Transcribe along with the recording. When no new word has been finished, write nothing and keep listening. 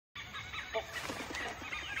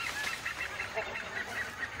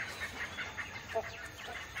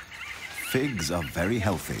Figs are very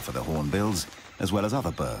healthy for the hornbills, as well as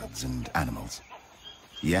other birds and animals.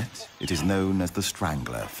 Yet, it is known as the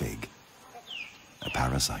strangler fig, a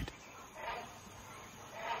parasite.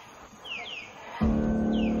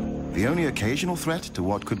 The only occasional threat to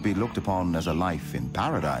what could be looked upon as a life in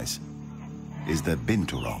paradise is the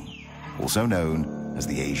binturong, also known as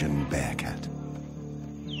the Asian bear cat.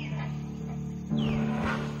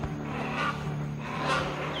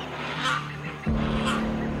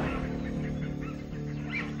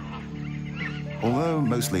 Although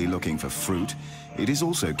mostly looking for fruit, it is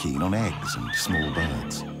also keen on eggs and small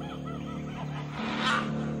birds.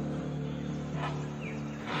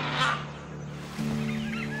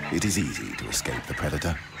 It is easy to escape the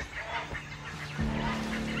predator.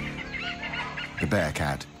 The bear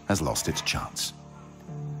cat has lost its chance.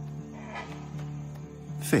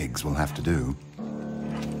 Figs will have to do.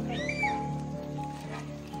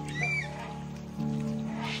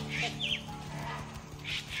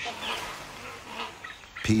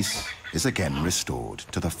 Peace is again restored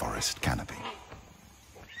to the forest canopy.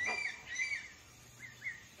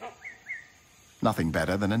 Nothing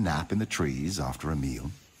better than a nap in the trees after a meal.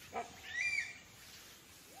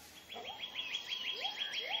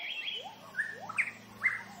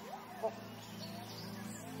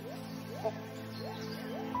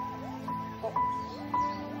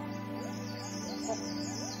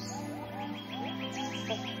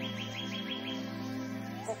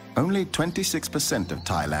 Only 26% of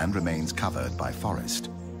Thailand remains covered by forest,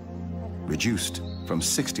 reduced from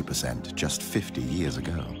 60% just 50 years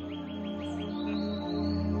ago.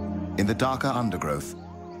 In the darker undergrowth,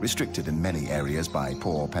 restricted in many areas by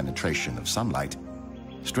poor penetration of sunlight,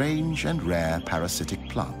 strange and rare parasitic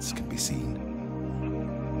plants can be seen.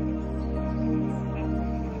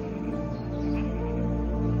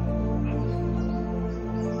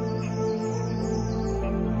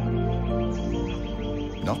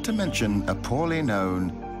 Not to mention a poorly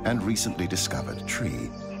known and recently discovered tree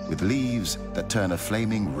with leaves that turn a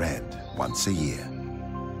flaming red once a year,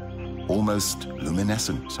 almost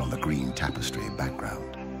luminescent on the green tapestry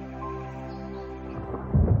background.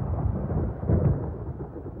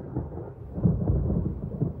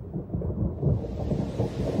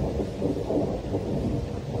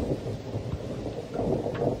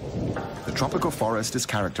 The tropical forest is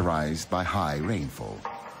characterized by high rainfall.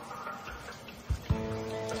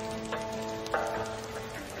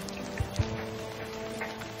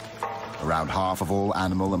 Around half of all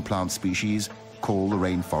animal and plant species call the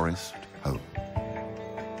rainforest home.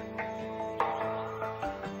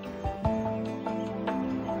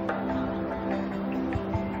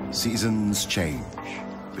 Seasons change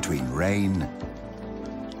between rain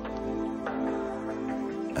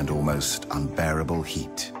and almost unbearable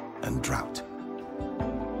heat and drought.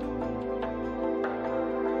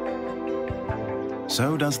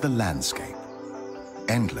 So does the landscape.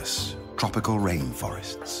 Endless tropical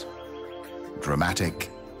rainforests.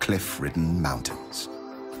 Dramatic, cliff-ridden mountains.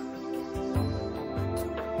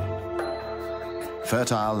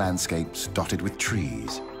 Fertile landscapes dotted with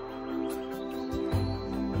trees.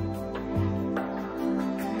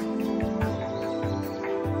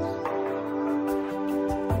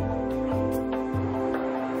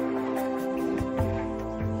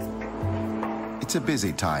 It's a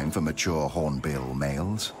busy time for mature hornbill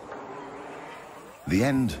males. The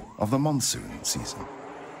end of the monsoon season.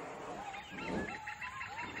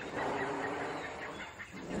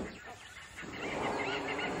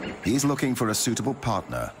 He's looking for a suitable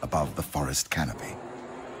partner above the forest canopy.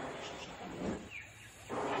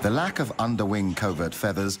 The lack of underwing covert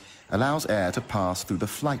feathers allows air to pass through the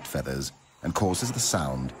flight feathers and causes the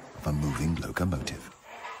sound of a moving locomotive.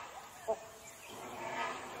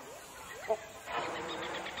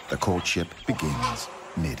 The courtship begins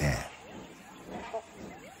mid-air.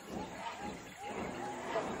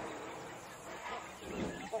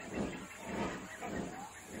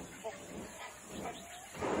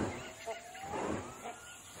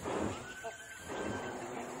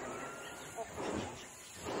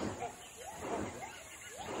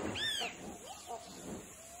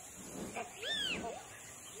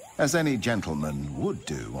 As any gentleman would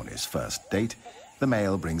do on his first date, the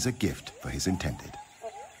male brings a gift for his intended.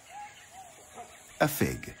 A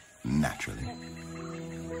fig, naturally.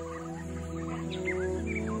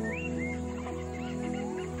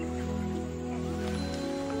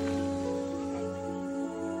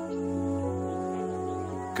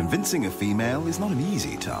 Convincing a female is not an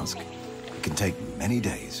easy task. It can take many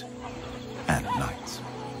days and nights.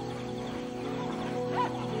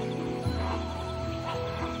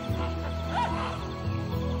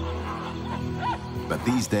 But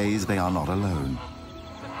these days, they are not alone.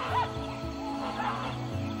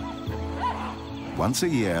 Once a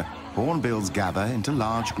year, hornbills gather into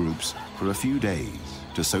large groups for a few days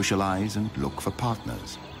to socialize and look for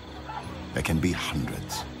partners. There can be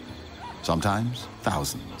hundreds, sometimes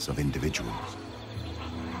thousands of individuals.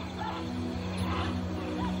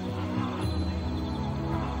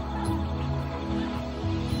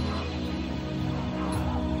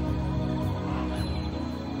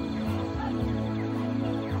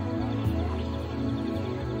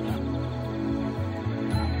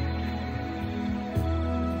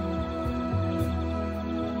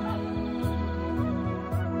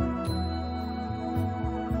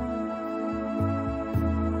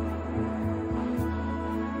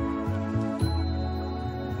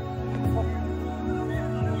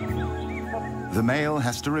 The male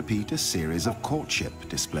has to repeat a series of courtship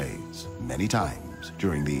displays many times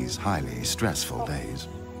during these highly stressful days.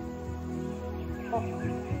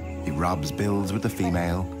 He rubs bills with the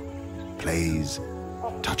female, plays,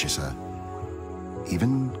 touches her,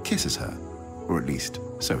 even kisses her, or at least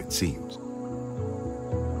so it seems.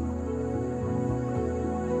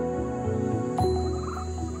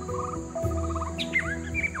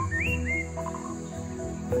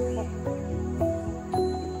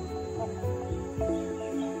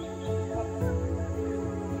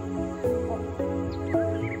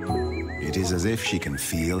 It is as if she can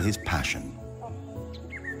feel his passion.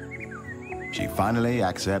 She finally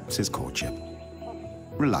accepts his courtship,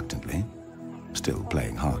 reluctantly, still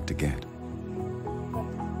playing hard to get.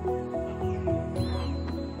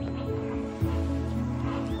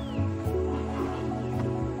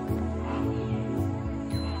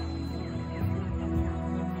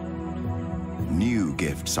 New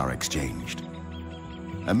gifts are exchanged.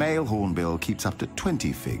 A male hornbill keeps up to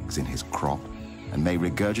 20 figs in his crop and may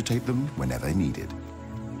regurgitate them whenever needed.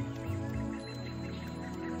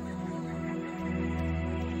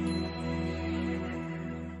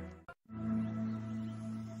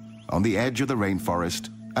 On the edge of the rainforest,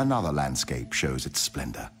 another landscape shows its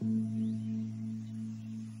splendor.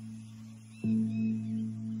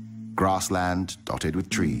 Grassland dotted with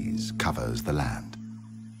trees covers the land.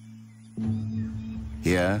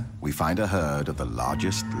 Here we find a herd of the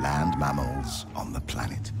largest land mammals on the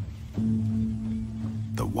planet.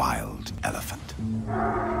 The wild elephant.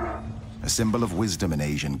 A symbol of wisdom in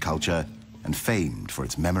Asian culture and famed for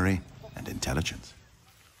its memory and intelligence.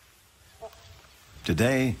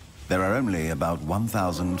 Today, there are only about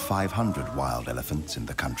 1,500 wild elephants in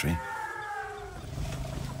the country.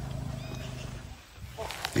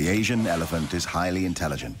 The Asian elephant is highly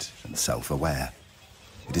intelligent and self-aware.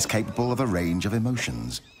 It is capable of a range of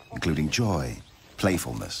emotions, including joy,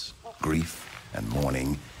 playfulness, grief, and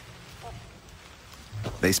mourning.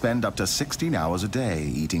 They spend up to 16 hours a day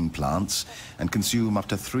eating plants and consume up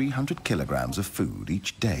to 300 kilograms of food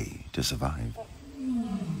each day to survive.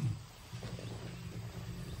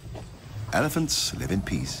 Elephants live in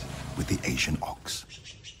peace with the Asian ox,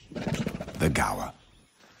 the gaur.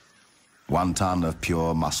 1 ton of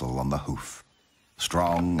pure muscle on the hoof,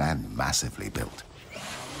 strong and massively built.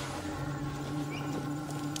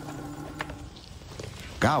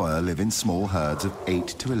 Gaur live in small herds of 8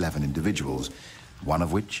 to 11 individuals, one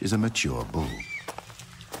of which is a mature bull.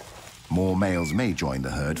 More males may join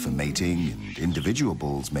the herd for mating, and individual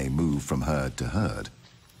bulls may move from herd to herd,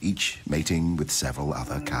 each mating with several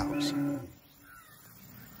other cows.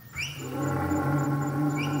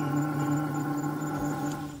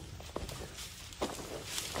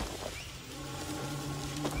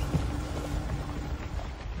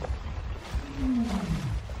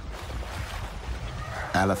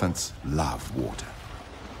 Elephants love water.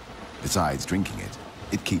 Besides drinking it,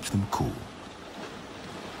 it keeps them cool.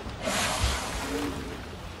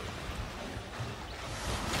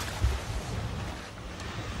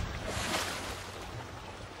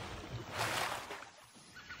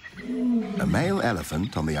 A male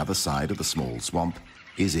elephant on the other side of the small swamp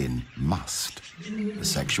is in must, a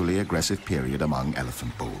sexually aggressive period among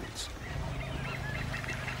elephant bulls.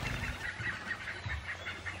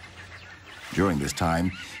 During this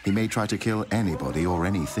time, he may try to kill anybody or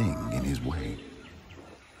anything in his way.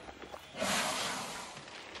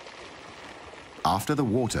 After the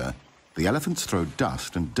water, the elephants throw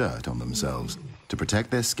dust and dirt on themselves to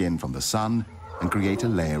protect their skin from the sun and create a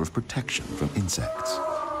layer of protection from insects.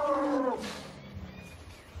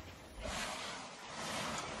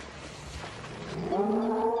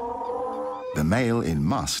 The male in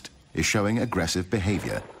must is showing aggressive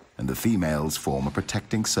behavior, and the females form a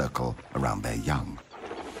protecting circle around their young.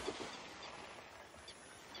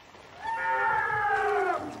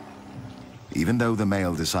 Even though the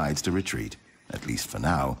male decides to retreat, at least for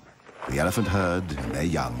now, the elephant herd and their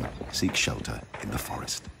young seek shelter in the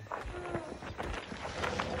forest.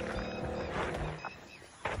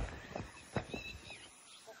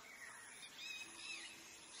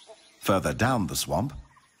 Further down the swamp,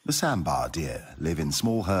 the sambar deer live in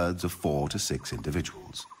small herds of 4 to 6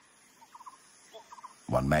 individuals.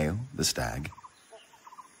 One male, the stag,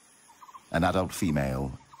 an adult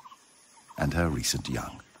female, and her recent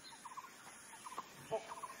young.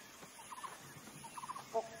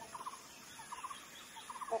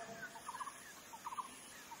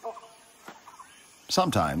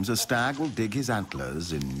 Sometimes a stag will dig his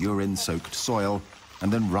antlers in urine-soaked soil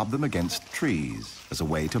and then rub them against trees as a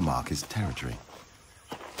way to mark his territory.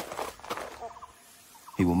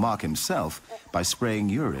 He will mark himself by spraying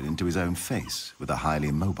urine into his own face with a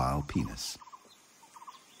highly mobile penis.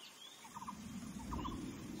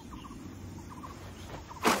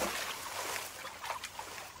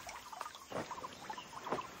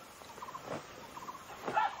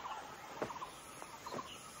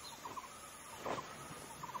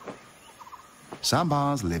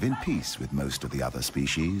 Sambars live in peace with most of the other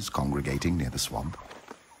species congregating near the swamp.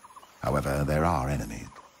 However, there are enemies.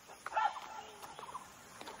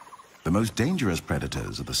 The most dangerous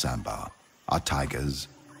predators of the sambar are tigers,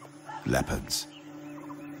 leopards,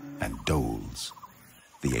 and dholes,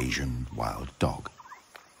 the Asian wild dog.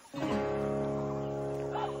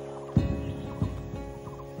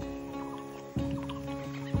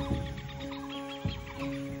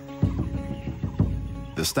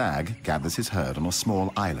 The stag gathers his herd on a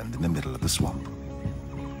small island in the middle of the swamp.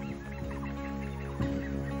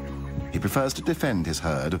 He prefers to defend his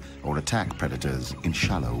herd or attack predators in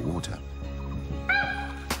shallow water.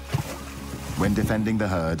 When defending the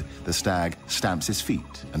herd, the stag stamps his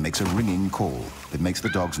feet and makes a ringing call that makes the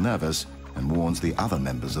dogs nervous and warns the other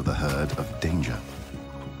members of the herd of danger.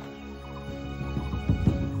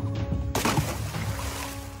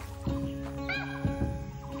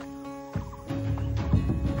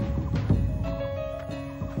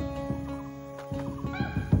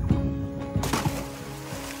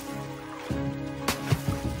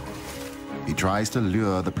 He tries to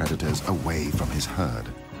lure the predators away from his herd.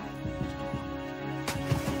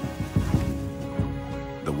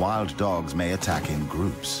 The wild dogs may attack in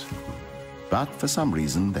groups, but for some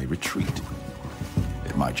reason they retreat.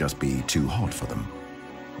 It might just be too hot for them.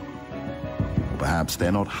 Or perhaps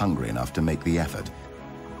they're not hungry enough to make the effort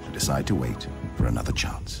and decide to wait for another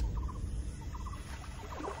chance.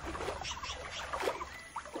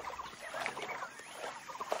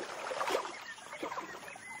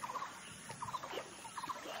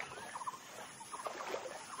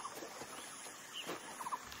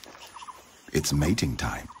 It's mating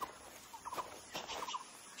time.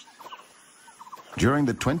 During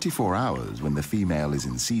the 24 hours when the female is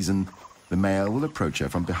in season, the male will approach her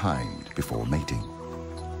from behind before mating.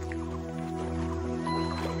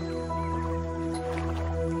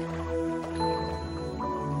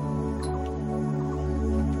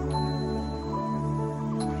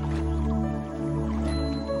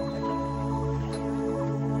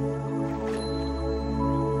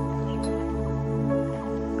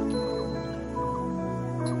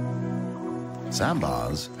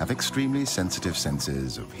 Sambars have extremely sensitive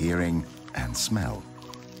senses of hearing and smell.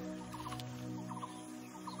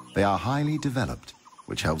 They are highly developed,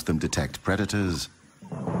 which helps them detect predators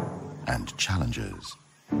and challengers.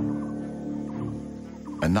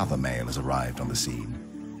 Another male has arrived on the scene,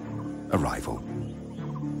 a rival.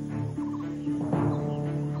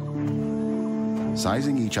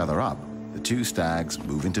 Sizing each other up, the two stags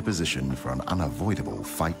move into position for an unavoidable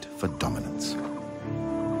fight for dominance.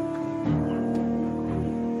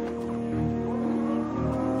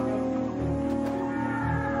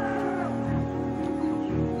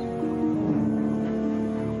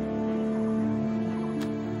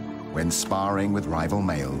 When sparring with rival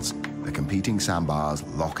males, the competing sambars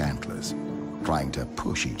lock antlers, trying to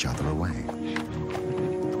push each other away.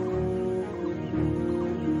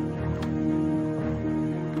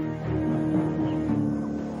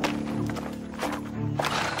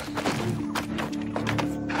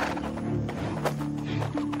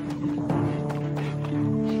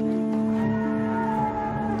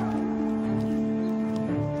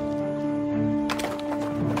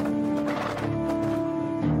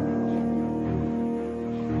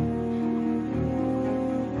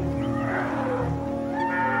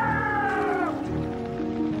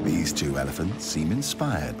 These two elephants seem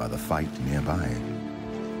inspired by the fight nearby.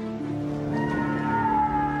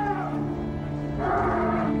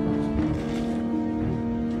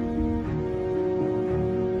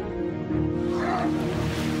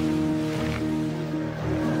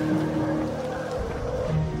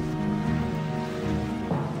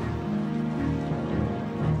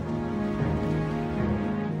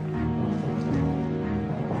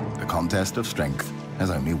 The contest of strength has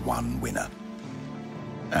only one winner.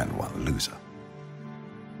 and one loser.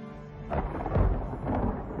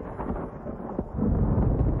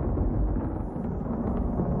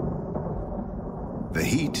 The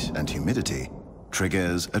heat and humidity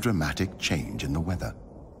triggers a dramatic change in the weather.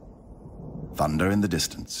 Thunder in the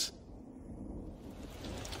distance.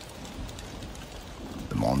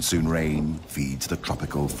 The monsoon rain feeds the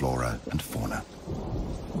tropical flora and fauna.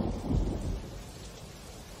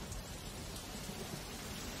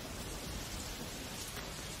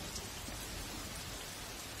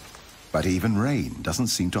 But even rain doesn't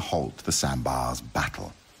seem to halt the sambar's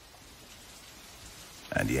battle.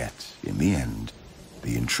 And yet, in the end,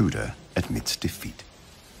 the intruder admits defeat.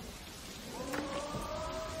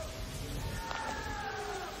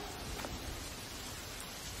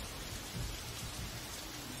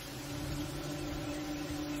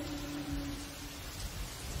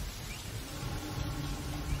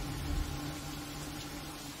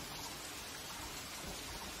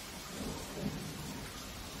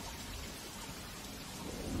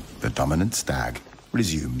 The dominant stag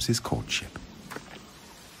resumes his courtship.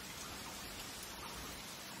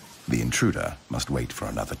 The intruder must wait for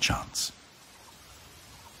another chance.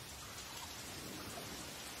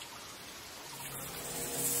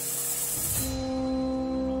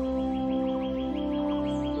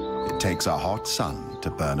 It takes a hot sun to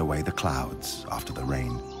burn away the clouds after the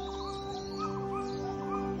rain.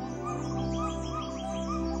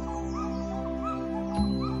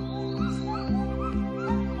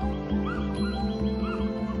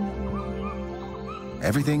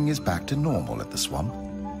 Everything is back to normal at the swamp.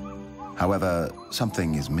 However,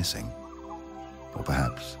 something is missing. Or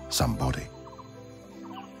perhaps somebody.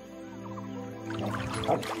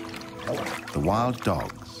 The wild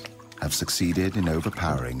dogs have succeeded in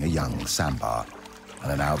overpowering a young sambar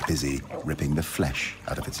and are now busy ripping the flesh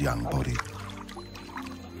out of its young body.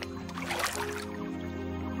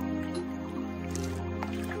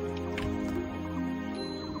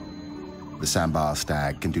 The sambar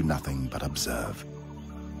stag can do nothing but observe.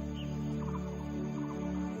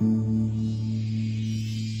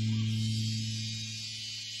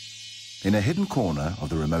 In a hidden corner of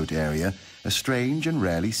the remote area, a strange and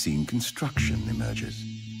rarely seen construction emerges.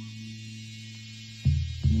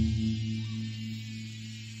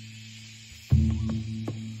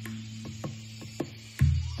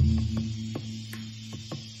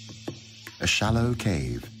 A shallow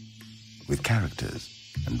cave with characters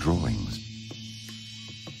and drawings,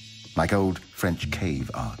 like old French cave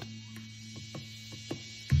art.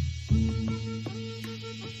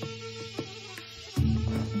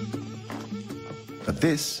 But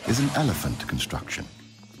this is an elephant construction.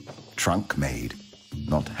 Trunk-made,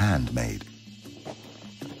 not handmade.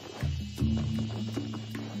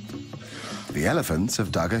 The elephants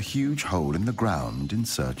have dug a huge hole in the ground in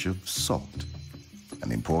search of salt,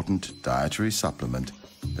 an important dietary supplement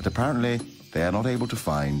that apparently they are not able to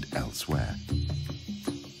find elsewhere.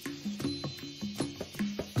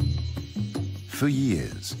 For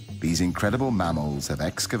years, these incredible mammals have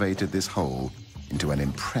excavated this hole into an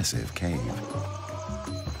impressive cave.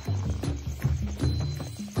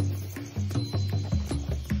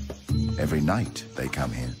 Every night they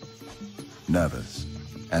come here, nervous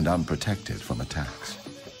and unprotected from attacks,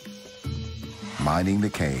 mining the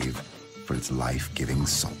cave for its life-giving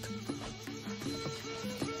salt.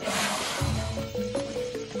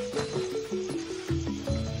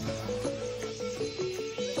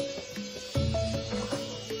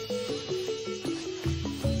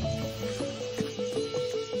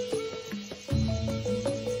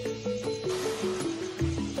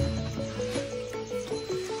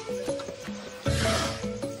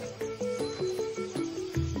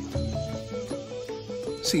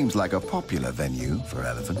 Seems like a popular venue for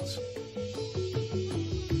elephants.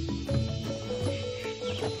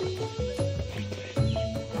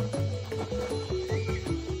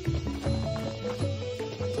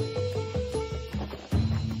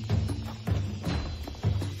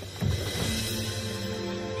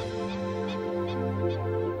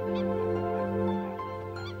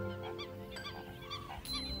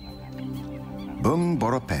 Bung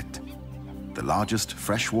Boropet, the largest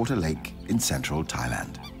freshwater lake in central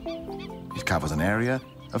Thailand. It covers an area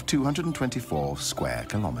of 224 square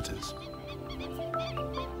kilometers.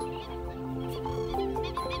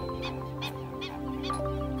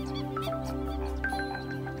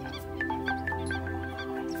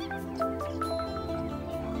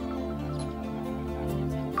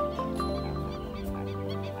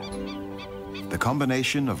 The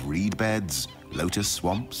combination of reed beds, lotus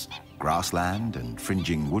swamps, grassland, and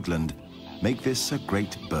fringing woodland make this a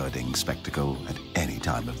great birding spectacle at any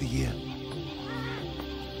time of the year.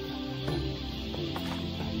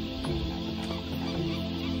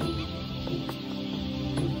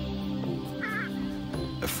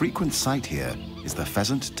 frequent sight here is the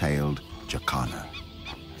pheasant-tailed jacana,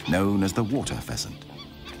 known as the water pheasant.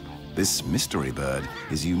 This mystery bird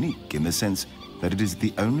is unique in the sense that it is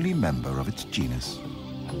the only member of its genus.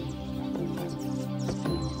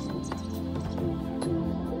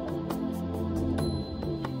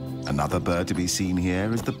 Another bird to be seen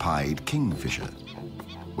here is the pied kingfisher,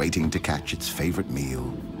 waiting to catch its favorite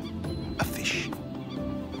meal, a fish.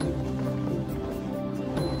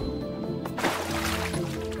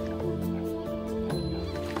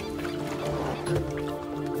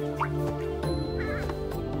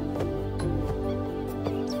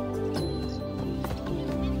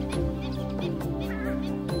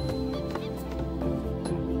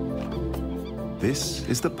 This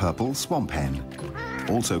is the purple swamp hen,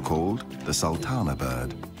 also called the sultana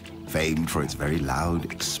bird, famed for its very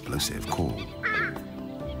loud, explosive call.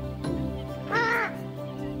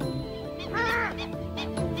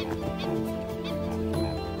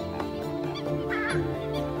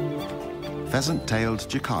 Pheasant-tailed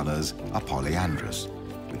jacanas are polyandrous,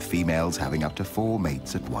 with females having up to 4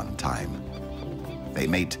 mates at one time. They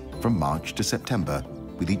mate from March to September,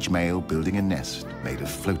 with each male building a nest made of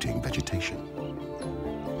floating vegetation.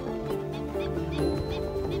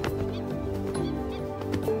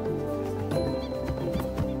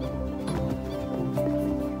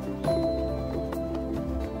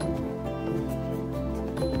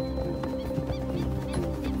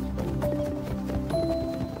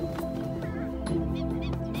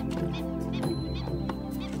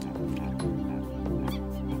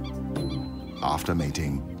 After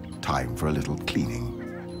mating, time for a little cleaning.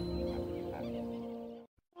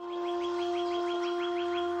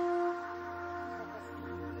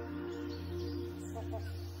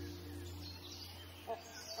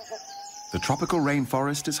 The tropical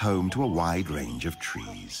rainforest is home to a wide range of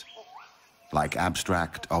trees. Like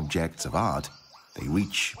abstract objects of art, they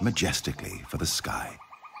reach majestically for the sky.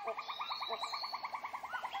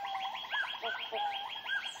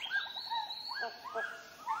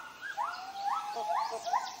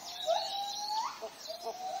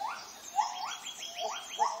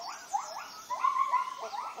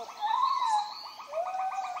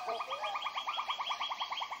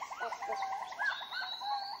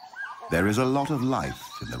 There is a lot of life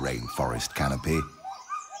in the rainforest canopy,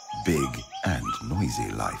 big and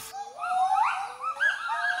noisy life.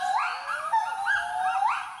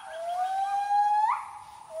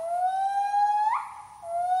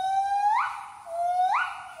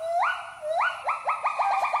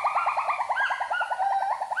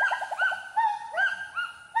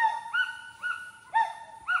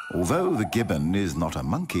 Although the gibbon is not a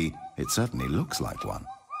monkey, it certainly looks like one.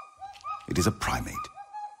 It is a primate,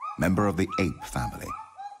 member of the ape family,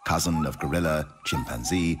 cousin of gorilla,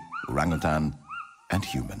 chimpanzee, orangutan, and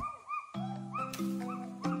human.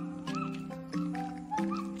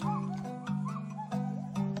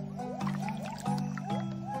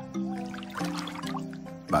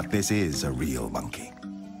 But this is a real monkey,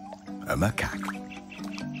 a macaque.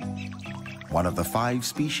 One of the 5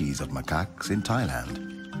 species of macaques in Thailand.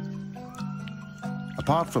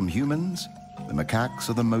 Apart from humans, the macaques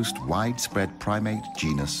are the most widespread primate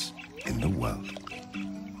genus in the world.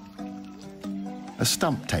 A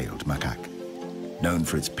stump-tailed macaque, known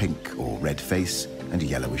for its pink or red face and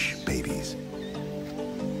yellowish babies.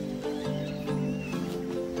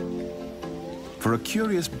 For a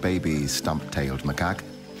curious baby stump-tailed macaque,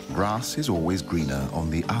 grass is always greener on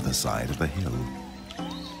the other side of the hill.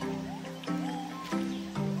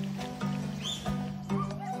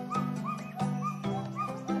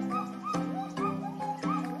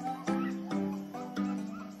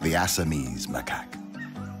 The Assamese macaque,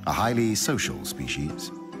 a highly social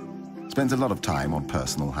species, spends a lot of time on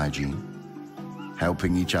personal hygiene,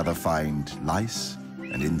 helping each other find lice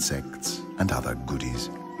and insects and other goodies.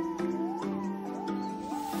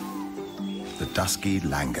 The dusky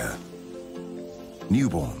langur,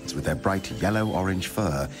 newborns with their bright yellow-orange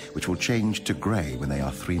fur, which will change to grey when they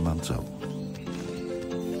are 3 months old.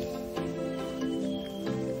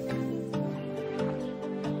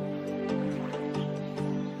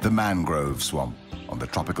 The mangrove swamp on the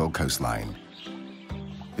tropical coastline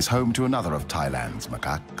is home to another of Thailand's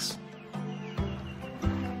macaques,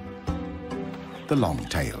 the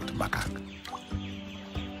long-tailed macaque.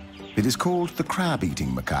 It is called the crab-eating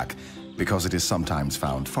macaque because it is sometimes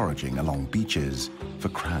found foraging along beaches for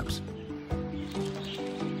crabs.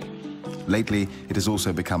 Lately, it has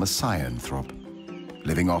also become a cyanothrop,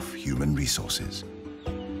 living off human resources.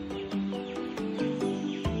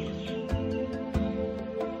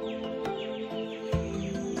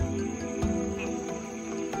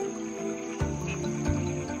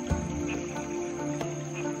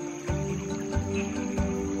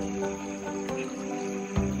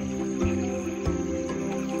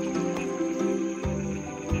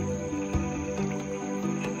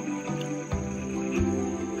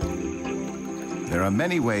 There are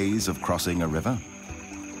many ways of crossing a river.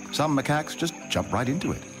 Some macaques just jump right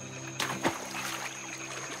into it.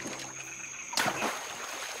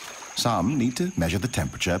 Some need to measure the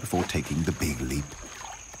temperature before taking the big leap.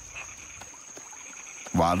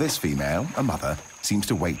 While this female, a mother, seems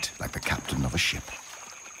to wait like the captain of a ship.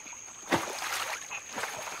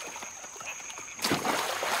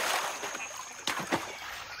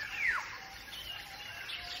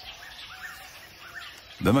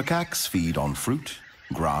 The macaques feed on fruit,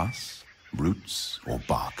 grass, roots, or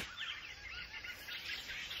bark.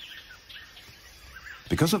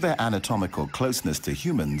 Because of their anatomical closeness to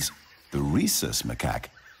humans, the rhesus macaque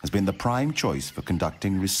has been the prime choice for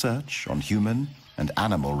conducting research on human and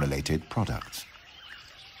animal-related products.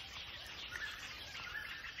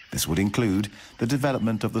 This would include the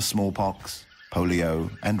development of the smallpox,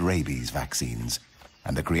 polio, and rabies vaccines,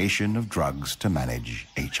 and the creation of drugs to manage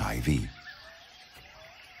HIV.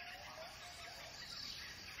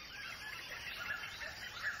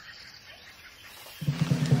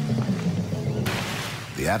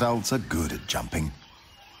 The adults are good at jumping,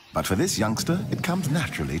 but for this youngster, it comes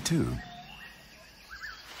naturally too.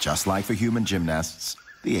 Just like for human gymnasts,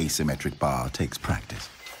 the asymmetric bar takes practice.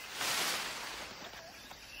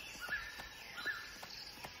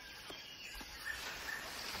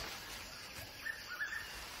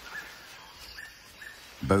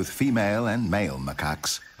 Both female and male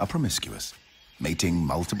macaques are promiscuous, mating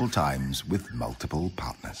multiple times with multiple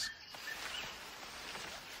partners.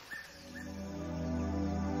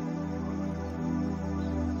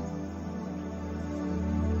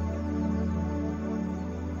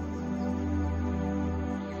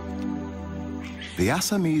 The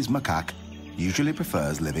Assamese macaque usually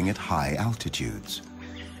prefers living at high altitudes,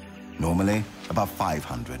 normally above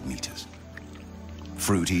 500 meters.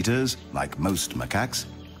 Fruit eaters, like most macaques,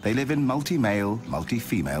 they live in multi-male,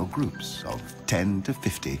 multi-female groups of 10 to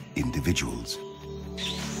 50 individuals.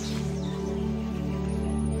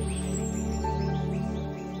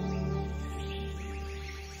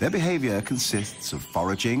 Their behavior consists of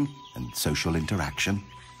foraging and social interaction,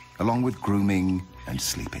 along with grooming and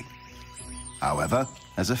sleeping. However,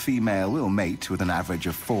 as a female will mate with an average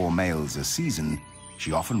of 4 males a season,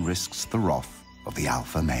 she often risks the wrath of the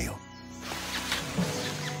alpha male.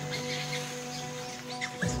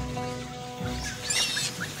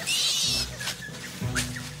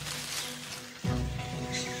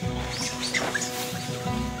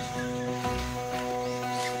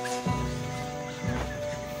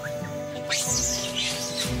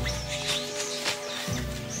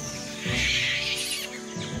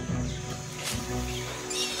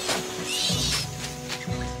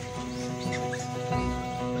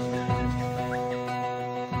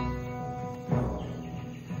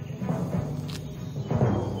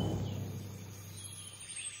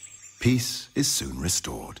 Peace is soon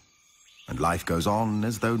restored, and life goes on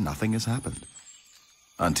as though nothing has happened.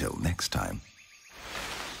 Until next time.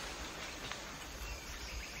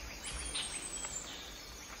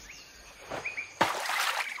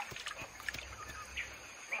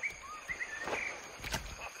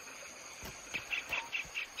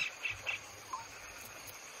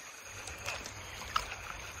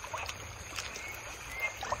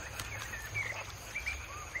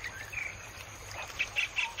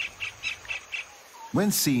 When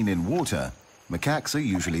seen in water, macaques are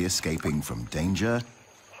usually escaping from danger,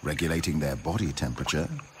 regulating their body temperature,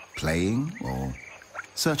 playing, or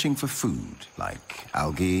searching for food like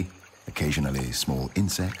algae, occasionally small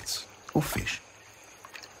insects, or fish.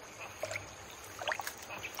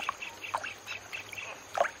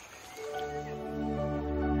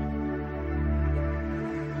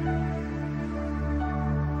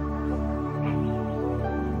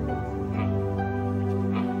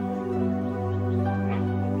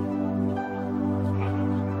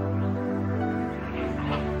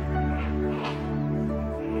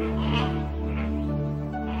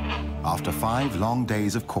 After 5 long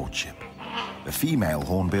days of courtship, the female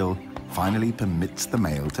hornbill finally permits the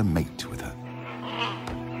male to mate with her.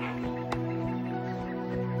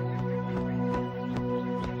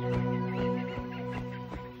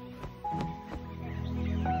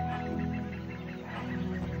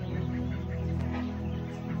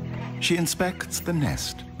 She inspects the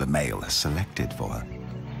nest the male has selected for her.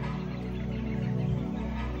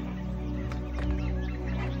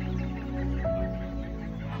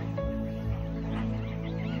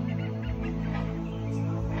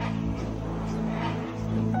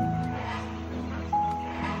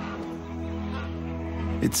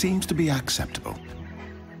 It seems to be acceptable,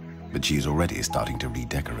 but she's already starting to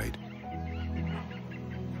redecorate.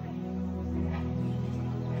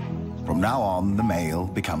 From now on, the male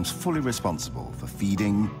becomes fully responsible for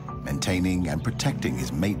feeding, maintaining, and protecting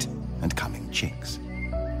his mate and coming chicks.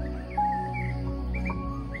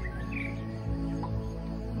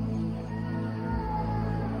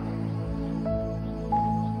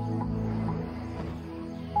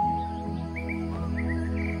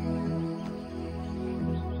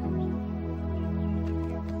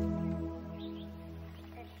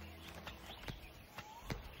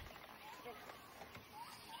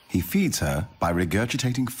 He feeds her by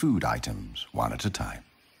regurgitating food items one at a time.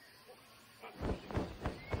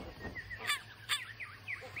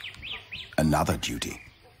 Another duty.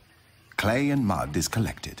 Clay and mud is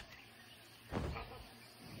collected.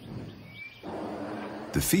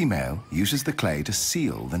 The female uses the clay to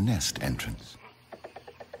seal the nest entrance,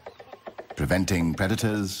 preventing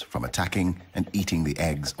predators from attacking and eating the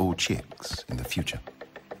eggs or chicks in the future.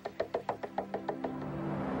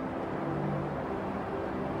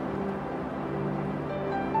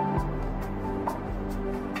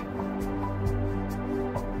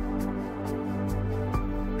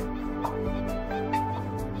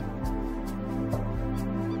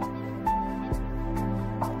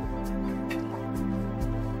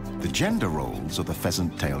 The gender roles of the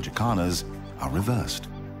pheasant-tailed jacanas are reversed,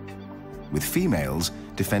 with females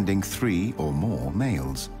defending 3 or more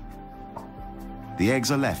males. The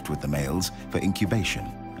eggs are left with the males for incubation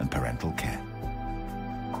and parental care.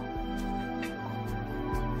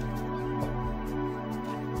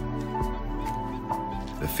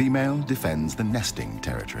 The female defends the nesting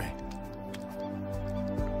territory.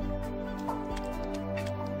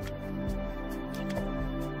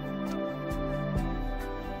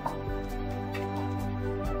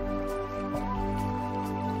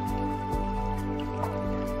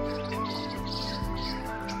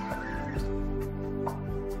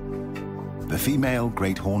 The female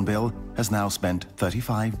great hornbill has now spent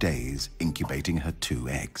 35 days incubating her 2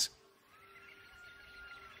 eggs.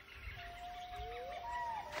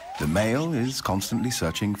 The male is constantly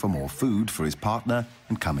searching for more food for his partner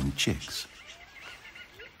and coming chicks.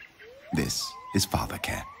 This is father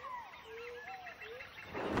care.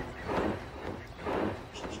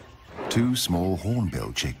 2 small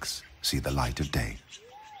hornbill chicks see the light of day,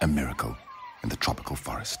 a miracle in the tropical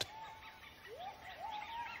forest.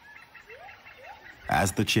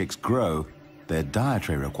 As the chicks grow, their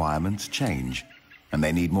dietary requirements change, and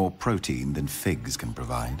they need more protein than figs can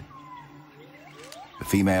provide. The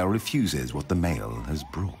female refuses what the male has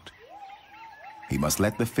brought. He must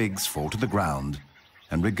let the figs fall to the ground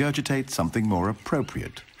and regurgitate something more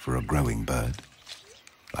appropriate for a growing bird,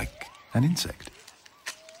 like an insect.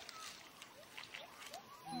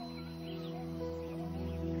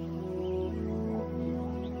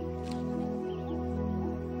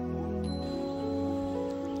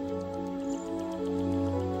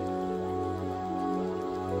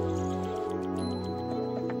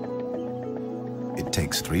 It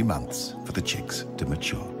takes 3 months for the chicks to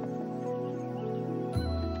mature.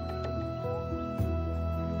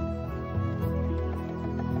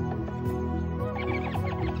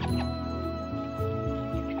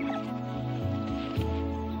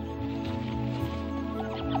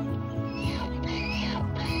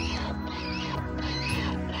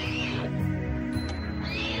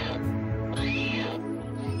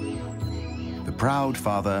 The proud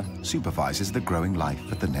father supervises the growing life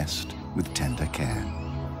at the nest with tender care.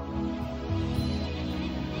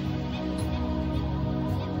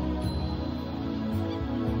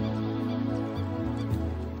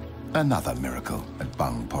 Another miracle at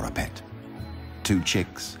Bang Porapet. 2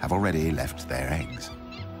 chicks have already left their eggs.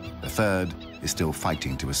 The third is still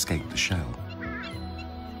fighting to escape the shell.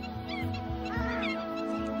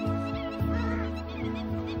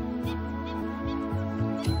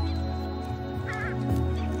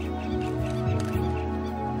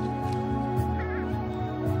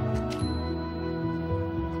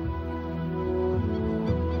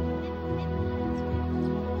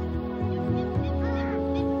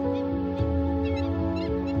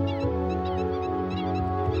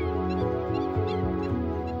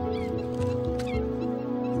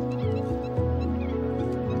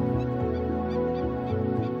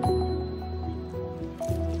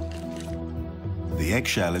 The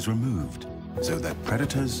eggshell is removed so that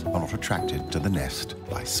predators are not attracted to the nest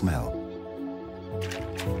by smell.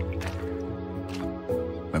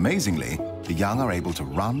 Amazingly, the young are able to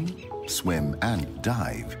run, swim, and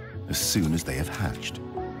dive as soon as they have hatched.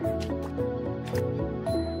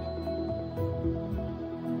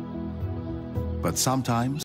 But sometimes